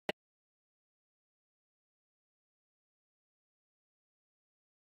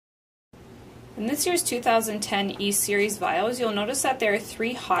In this year's 2010 E-Series VAIOs, you'll notice that there are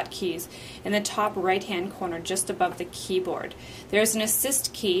three hotkeys in the top right-hand corner just above the keyboard. There's an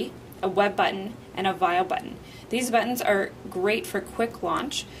assist key, a web button, and a VAIO button. These buttons are great for quick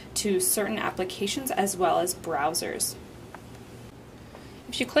launch to certain applications as well as browsers.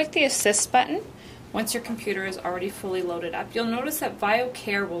 If you click the assist button, once your computer is already fully loaded up, you'll notice that VAIO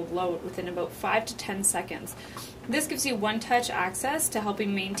Care will load within about 5 to 10 seconds. This gives you one-touch access to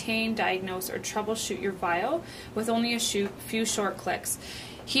helping maintain, diagnose, or troubleshoot your VAIO with only a few short clicks.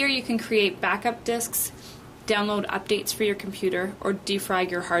 Here you can create backup disks, download updates for your computer, or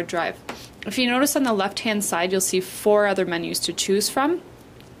defrag your hard drive. If you notice on the left-hand side, you'll see 4 other menus to choose from.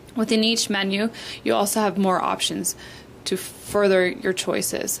 Within each menu, you also have more options to further your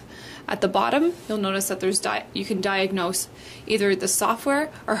choices. At the bottom, you'll notice that you can diagnose either the software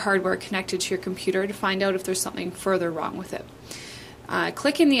or hardware connected to your computer to find out if there's something further wrong with it.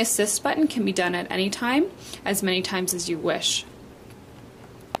 Clicking the assist button can be done at any time, as many times as you wish.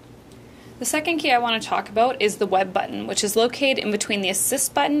 The second key I want to talk about is the web button, which is located in between the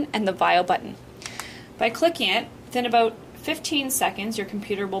assist button and the VAIO button. By clicking it, within about 15 seconds, your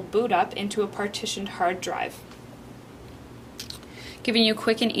computer will boot up into a partitioned hard drive, giving you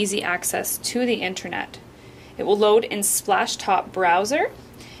quick and easy access to the internet. It will load in Splashtop browser,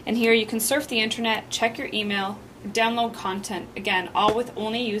 and here you can surf the internet, check your email, download content, again, all with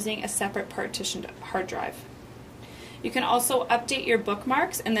only using a separate partitioned hard drive. You can also update your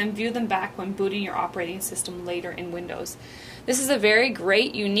bookmarks and then view them back when booting your operating system later in Windows. This is a very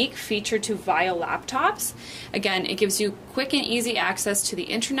great, unique feature to VAIO laptops. Again, it gives you quick and easy access to the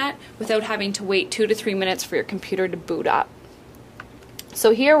internet without having to wait 2 to 3 minutes for your computer to boot up.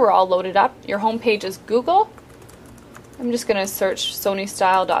 So here we're all loaded up. Your home page is Google. I'm just going to search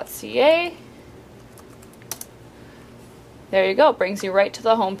sonystyle.ca. There you go, it brings you right to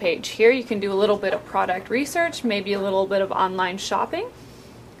the home page. Here you can do a little bit of product research, maybe a little bit of online shopping.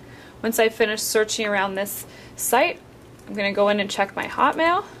 Once I finish searching around this site, I'm going to go in and check my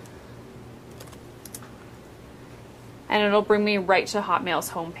Hotmail. And it'll bring me right to Hotmail's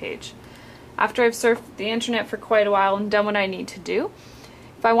home page. After I've surfed the internet for quite a while and done what I need to do,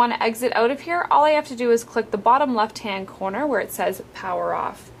 if I want to exit out of here, all I have to do is click the bottom left-hand corner where it says Power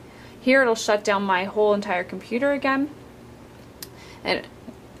Off. Here it'll shut down my whole entire computer again. And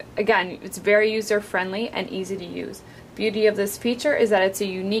again, it's very user-friendly and easy to use. The beauty of this feature is that it's a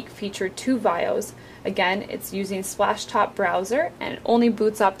unique feature to VAIOs. Again, it's using Splashtop browser, and it only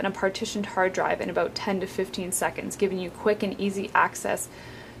boots up in a partitioned hard drive in about 10 to 15 seconds, giving you quick and easy access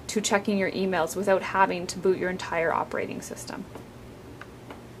to checking your emails without having to boot your entire operating system.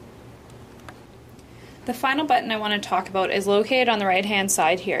 The final button I want to talk about is located on the right hand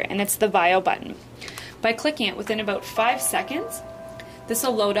side here, and it's the VAIO button. By clicking it within about 5 seconds, this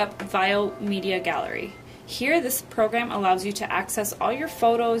will load up VAIO Media Gallery. Here, this program allows you to access all your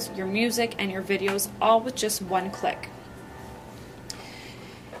photos, your music, and your videos all with just one click.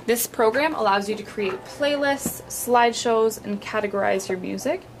 This program allows you to create playlists, slideshows, and categorize your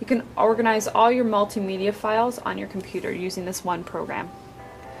music. You can organize all your multimedia files on your computer using this one program.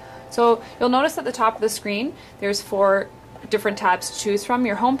 So you'll notice at the top of the screen there's 4 different tabs to choose from: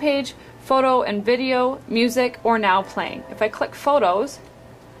 your home page, photo and video, music, or now playing. If I click photos,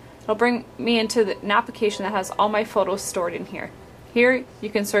 it'll bring me into an application that has all my photos stored in here. Here you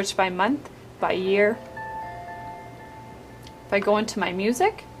can search by month, by year. If I go into my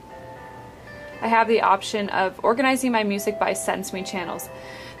music, I have the option of organizing my music by Sends Me channels.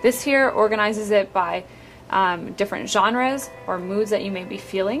 This here organizes it by different genres or moods that you may be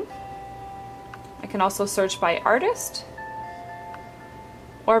feeling. I can also search by artist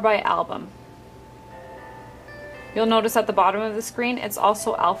or by album. You'll notice at the bottom of the screen it's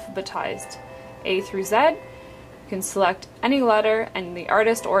also alphabetized, A through Z. You can select any letter and the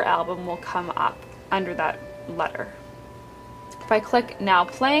artist or album will come up under that letter. If I click Now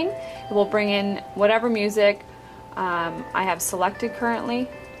Playing, it will bring in whatever music I have selected currently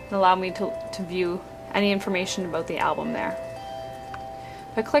and allow me to view any information about the album there.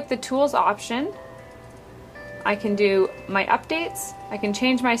 If I click the Tools option, I can do my updates, I can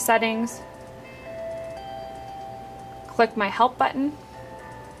change my settings, click my Help button,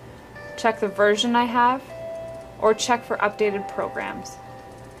 check the version I have, or check for updated programs.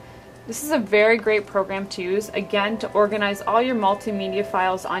 This is a very great program to use, again, to organize all your multimedia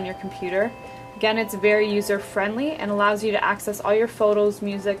files on your computer. Again, it's very user-friendly and allows you to access all your photos,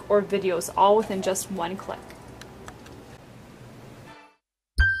 music, or videos all within just one click.